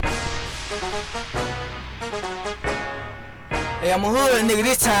Hey, I'm a hood nigga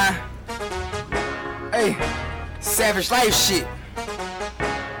this time. Hey, savage life shit.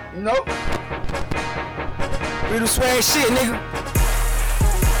 You know? Real swag shit, nigga.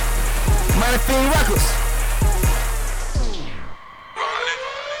 Money Fiend Records.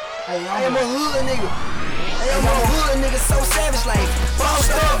 Hey, I'm a hood nigga. Hey, I'm a hood nigga, so savage life.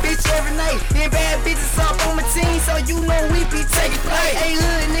 Bossed up, bitch, every night. Then bad bitches up on my team, so you know we be taking flight. Hey,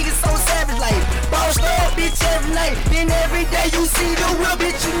 hood nigga, so savage life. Bossed up, bitch, every night. Then every day you see the real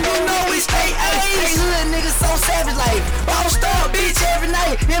bitch, you know we stay ace. Hey, hood nigga, so savage life. Bossed up, bitch, every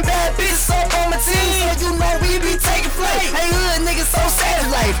night. Then bad bitches up on my team, so you know we be taking flight. Hey, hood nigga, so savage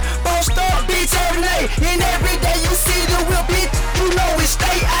life. Bossed up, bitch, every night. And every day you see the real bitch, you know we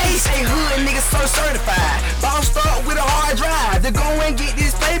stay ace. Hey, hood nigga, so certified. Bossed up with a hard drive to go and get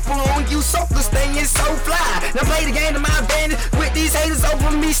this paper on you, suckers staying so fly. Now play the game to my advantage with these haters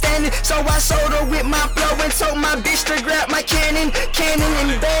over me standing. So I showed her with my flow and told my bitch to grab my cannon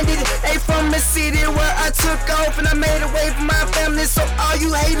and bandit. Hey, from the city where I took off and I made away from my family. So all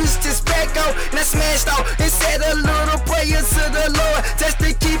you haters just back off and I smashed off and said a little prayer to the Lord just to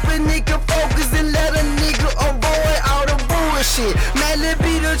keep a nigga focused and let a nigga avoid all the bullshit. Man, let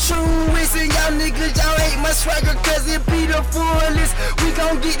be the truest and y'all niggas, y'all hate my swagger cause it be the fullest. We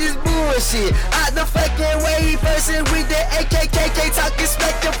gon' get this bullshit out the fucking way. Person with the AKKK talking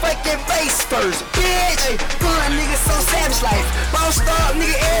smack your fucking face first, bitch. Hey, hood nigga, so savage life. Bossed up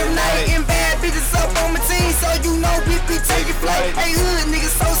nigga every night and bad bitches up on my team, so you know we be taking flight. Hey, hood nigga,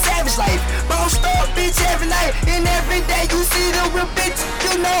 so savage life. Bossed up bitch every night and every day you see the real bitch,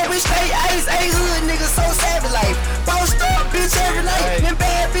 you know we stay ace. Hey, hood nigga, so savage life. Bossed up bitch every night and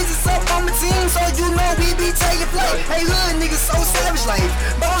bad bitches up on my team, so you know we be taking flight. Hey, hood nigga, so savage life.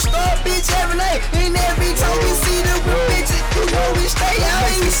 Bossed up bitch every night and every time you see the real bitch, you know we stay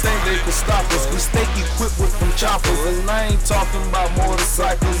ace. They think they can stop us, we stay equipped with them choppers. And I ain't talking about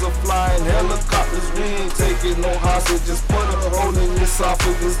motorcycles or flying helicopters. We ain't taking no hostages, put a hole in your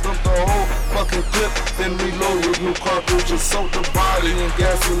esophagus, dump the whole fucking clip, then reload with new cartridges. Soak the body in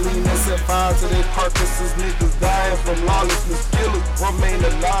gasoline and set fire to their carcasses. Niggas dying from lawlessness, killers remain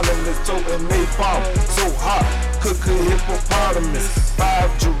anonymous. Toting napalm, so hot, cook a hippopotamus.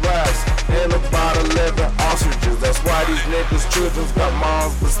 5 giraffes and about 11 ostriches. That's why these niggas' children's got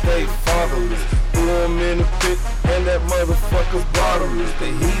moms but stay fatherless. Threw them in the pit and that motherfucker's bottomless.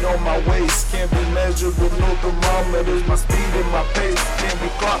 The heat on my waist can't be measured with no thermometers. My speed and my pace can't be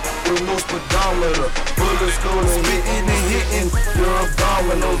clocked with no speedometer. Bullets go to spitting and hitting your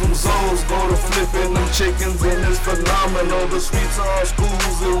abdominals. Them souls go to flipping them chickens and it's phenomenal. The streets are our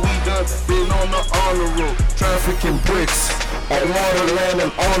schools and we done been on the honor road. Trafficking bricks on Waterland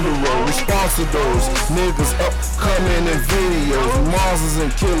and on the road. Response to those niggas upcoming in videos, monsters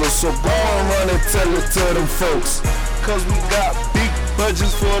and killers. So go and run and tell it to them folks, cause we got big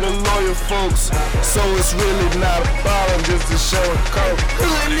budgets for the lawyer folks. So it's really not a problem just to show a coat.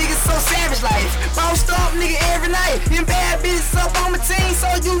 Hood nigga, so savage life. Bossed up nigga every night and bad bitches up on my team, so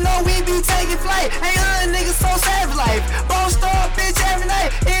you know we be taking flight. Hey, hood nigga, so savage life. Bossed up bitch every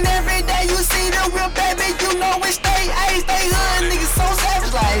night and every day you see the real baby, you know we stay ace. They hood nigga, so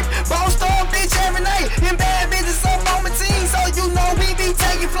savage life. Bossed up bitch every night and bad bitches up on my team, so you know we be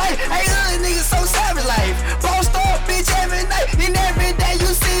taking flight. Hey,